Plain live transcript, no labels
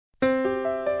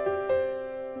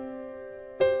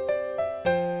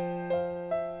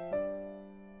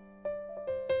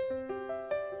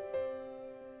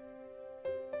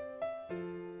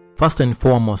First and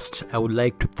foremost, I would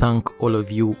like to thank all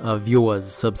of you, our viewers,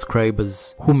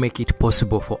 subscribers, who make it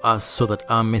possible for us so that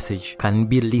our message can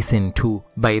be listened to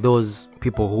by those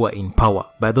people who are in power,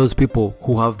 by those people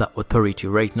who have the authority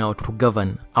right now to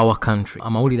govern our country.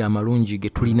 Amawulire amalungi ge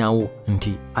tulinawo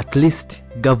nti at least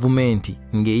government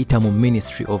ngeyita mu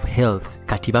Ministry of Health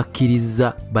kati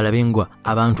bakkiriza balabengwa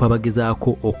abantu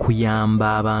abagezaako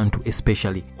okuyamba abantu,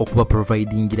 especially okuba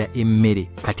providingira emmere,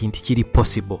 kati nti kiri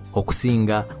possible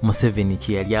okusinga Museveni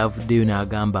kye yali avuddeyo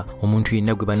n'agamba omuntu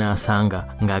yenna gwe banaasanga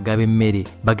ng'agaba emmere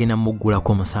bagenda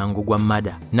muggulako musango gwa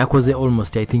mada. Nakoze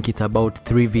almost I think it's about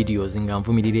 3 videos nga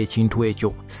nvumirira ekintu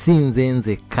ekyo, si nze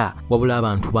nzekka wabula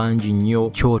abantu bangi nnyo.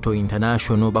 Kyoto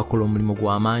International bakola omulimu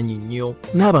gw'amaanyi nnyo,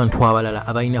 n'abantu abalala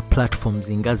abalina platforms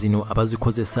nga zino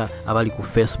abazikozesa, abali ku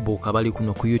Facebook, abali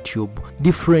kuno ku YouTube,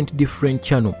 different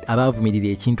channel abavumirira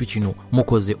ekintu kino.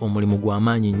 Mukoze omulimu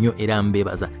gw'amaanyi nnyo era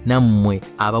mbebaza nammwe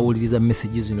abawuliriza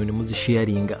messages zino ne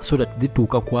muzisharinga so that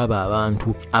zituuka ku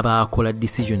abantu abakola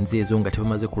decisions ezo nga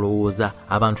tebamaze kulowooza.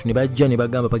 Abantu ne bajja ne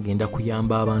bagamba bagenda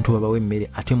kuyamba abantu babawe emmere,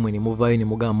 ate mwe ne muvaayo ne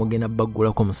mugamba mugenda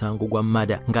baggulako musango gwa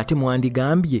mada, ng'ate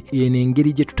mwandigambye eno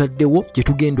engeri gye tutaddewo gye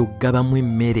tugenda okugabamu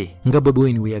emmere. Nga Bobi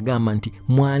Wine we yagamba nti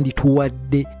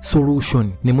mwandituwadde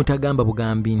solution ne mutagamba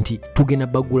bugambi nti tugenda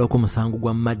baggulako musango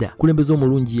gwa mada. Kulembeza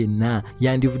omulungi yenna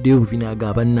yandivuddeyo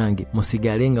buvinaga bannange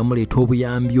musigale nga muleeta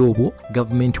obuyambi obwo,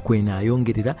 government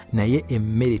kwenaayongerera, naye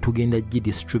emmere tugenda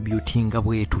gidistributinga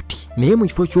bwe tuti. Naye mu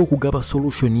kifo ky'okugaba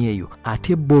solution eyo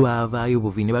ate bo baavaayo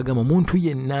buvi ne bagamba omuntu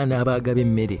yenna n'abaagaba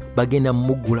emmere bagenda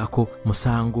muggulako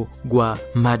musango gwa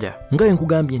mada. Nga bwe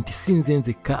nkugambye nti si nze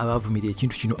nzekka abaavumira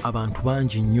ekintu kino, abantu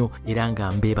bangi nnyo era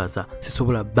nga mbeebaza,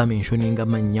 sisobola bamentioninga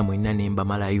mannya mwenna ne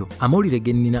mbamalayo. Amawulire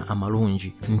ge nnina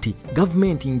amalungi nti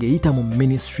gavumenti ng'eyita mu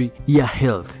Ministry ya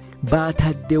Health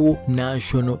baataddewo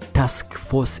National Task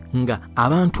Force nga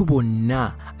abantu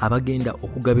bonna abagenda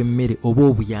okugaba emmere oba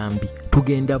obuyambi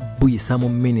tugenda buyisa mu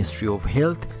Ministry of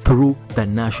Health through the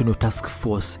National Task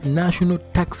Force. National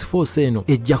Task Force eno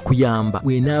ejja kuyamba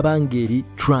bw'enaaba ng'eri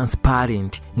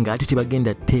transparent ng'ate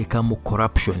tebagenda teeka mu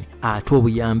corruption, ate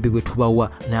obuyambi bwe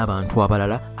tubawa n'abantu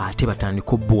abalala ate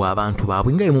batandika obbuwa abantu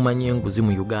baabwe. Nga mumanyi enguzi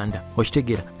mu Uganda,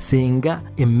 okitegeera senga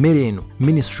emmere eno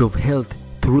Ministry of Health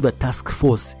through the task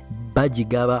force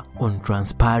bagigaba on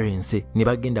transparency ne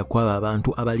bagenda kwaba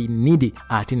abantu abali needy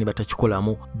ate ne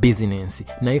batakikolamu business.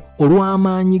 Naye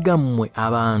olw'amaanyi gammwe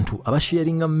abantu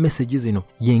abasharinga messages zino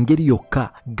yengeri yokka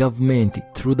government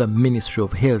through the Ministry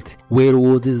of Health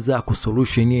weerowoozezza ku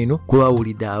solution eno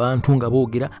kwawulidde abantu nga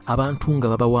boogera, abantu nga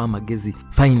babawa amagezi,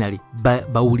 finally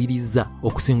bawuliriza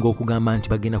okusinga okugamba nti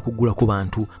bagenda kuggula ku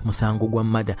bantu musango gwa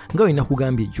mada. Nga wena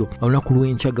kugambye jo olunaku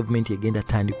lw'enkya government yagenda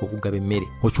tandika okugaba emmere,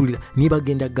 okiwulira ni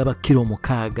bagenda gaba kilo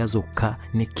 6 zokka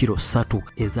ne kilo 3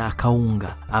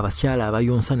 ez'akawunga. Abakyala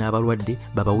abayonsa n'abalwadde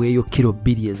babaweeyo kilo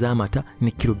 2 ez'amata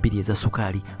ne kilo 2 eza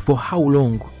sukaali. For how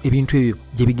long ebintu ebyo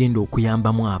gye bigenda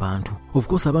okuyambamu abantu? Of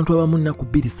course abantu abamu nnaku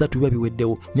 2-3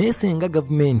 babiweddewo, naye senga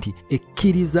gavumenti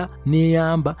ekkiriza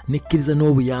n'eyamba nekkiriza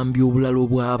n'obuyambi obulala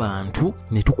obw'abantu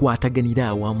ne tukwataganira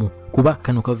awamu, kuba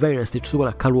kano ka virus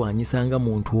tetusobola kalwanyisa nga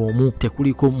muntu omu,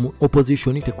 tekuliko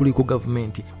opposition, tekuliko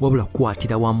government, wabula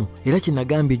kukwatira wamu. Era kye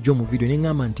nagambye jjo mu video ne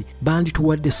ngamba nti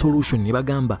bandituwadde solution ne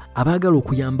bagamba abaagala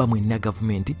okuyamba mwenna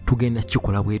government tugenda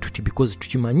kikola bwe tuti, because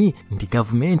tukimanyi nti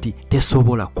government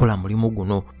tesobola kukola mulimu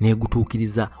guno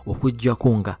negutuukiriza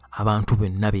okujjako nga abantu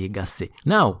benna beegasse.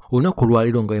 Now olunaku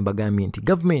olwaliro nga mbagambye nti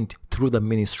government through the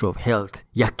Ministry of Health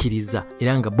yakkiriza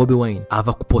era nga Bobi Wine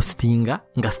ava kupostinga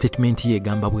nga statement ye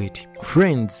egamba bweti: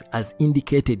 Friends, as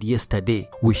indicated yesterday,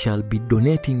 we shall be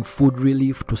donating food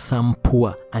relief to some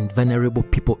poor and vulnerable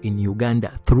people in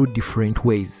Uganda through different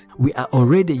ways. We are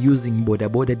already using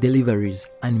border deliveries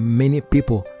and many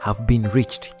people have been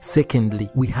reached. Secondly,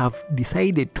 we have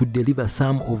decided to deliver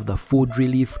some of the food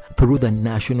relief through the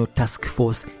National Task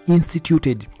Force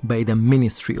instituted by the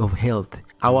Ministry of Health.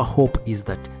 Our hope is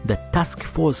that the task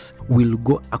force will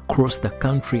go across the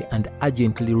country and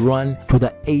urgently run to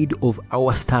the aid of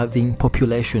our starving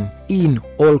population in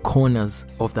all corners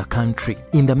of the country.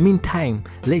 In the meantime,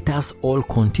 let us all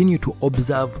continue to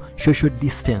observe social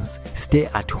distance, stay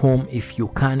at home if you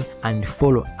can, and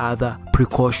follow other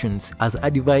precautions as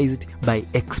advised by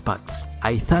experts.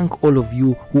 I thank all of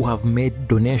you who have made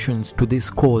donations to this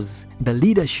cause. The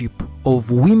leadership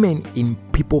of women in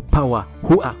people power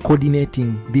who are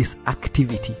coordinating this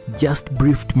activity just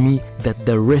briefed me that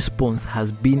the response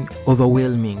has been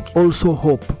overwhelming. Also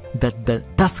hope that the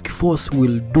task force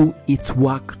will do its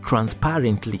work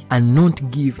transparently and not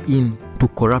give in to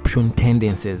corruption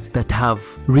tendencies that have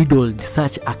riddled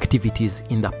such activities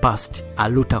in the past.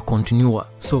 Aluta continua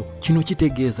So kino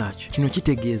kitegeeza ki? Kino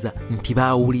kitegeeza nti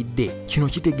baawulidde. Kino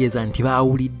kitegeeza nti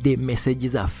baawulidde message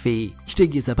zaffe.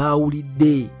 Kitegeeza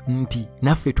baawulidde nti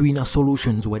naffe tulina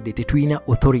solutions wadde tetulina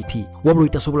authority. Wabula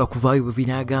itasobola kuvaayo bwe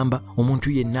binaagamba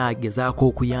omuntu yenna agezaako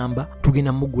okuyamba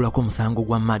tugenda mugulako musango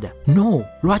gwa mada. No,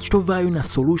 lwaki tovaayo na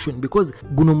solution? Because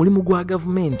guno mulimu gwa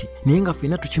gavumenti, naye nga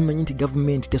ffenna tukimanyi nti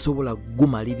gavumenti tesobola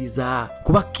gumaliriza.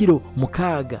 Kuba kilo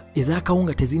 6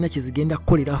 ez'akawunga tezirina kye zigenda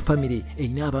kukolera family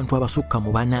erina abantu abasukka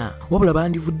mu 4. Wabula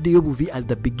bandivuddeyo buvi at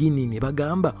the beginning ne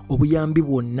bagamba obuyambi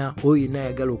bwonna oyo yenna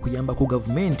ayagala okuyamba ku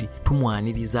gavumenti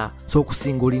tumwaniriza. So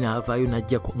okusinga oli n'avaayo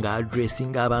n'ajjako nga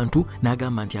addressinga abantu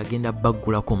n'agamba nti agenda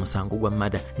baggulako omusango gwa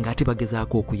mada ng'ate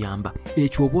bagezaako okuyamba.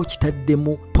 Ekyo oba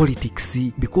okitaddemu politics,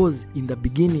 because in the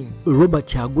beginning Robert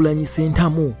Kyagulanyi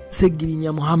Ssentamu,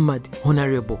 Segirinya Muhammad,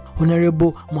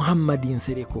 Honorable Muhammad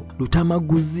Nsereko,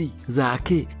 Lutamaguzi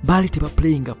Zaake baali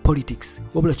tebaplayinga politics,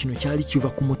 wabula kino kyali kiva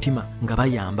ku mutima nga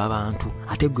bayamba abantu.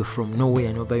 Ate gwe from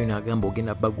nowhere n'ovaayo n'agamba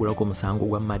ogenda baggulako omusango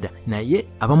gwa mada. Naye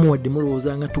abamu wadde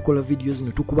mulowooza nga tukola videos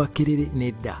ne tukuba kerere,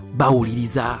 nedda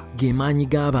bawuliriza ge maanyi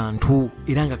g'abantu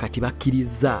era nga kati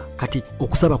bakkiriza. Kati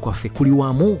okusaba kwaffe kuli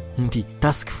wamu nti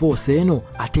task force eno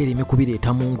ate ereme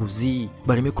kubireeta mu nguzi,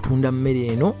 baleme kutunda mmere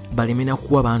eno, baleme na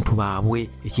kuwa bantu baabwe,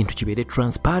 ekintu kibeere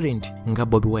transparent nga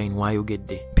Bobi Wine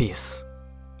wayogedde. Peace.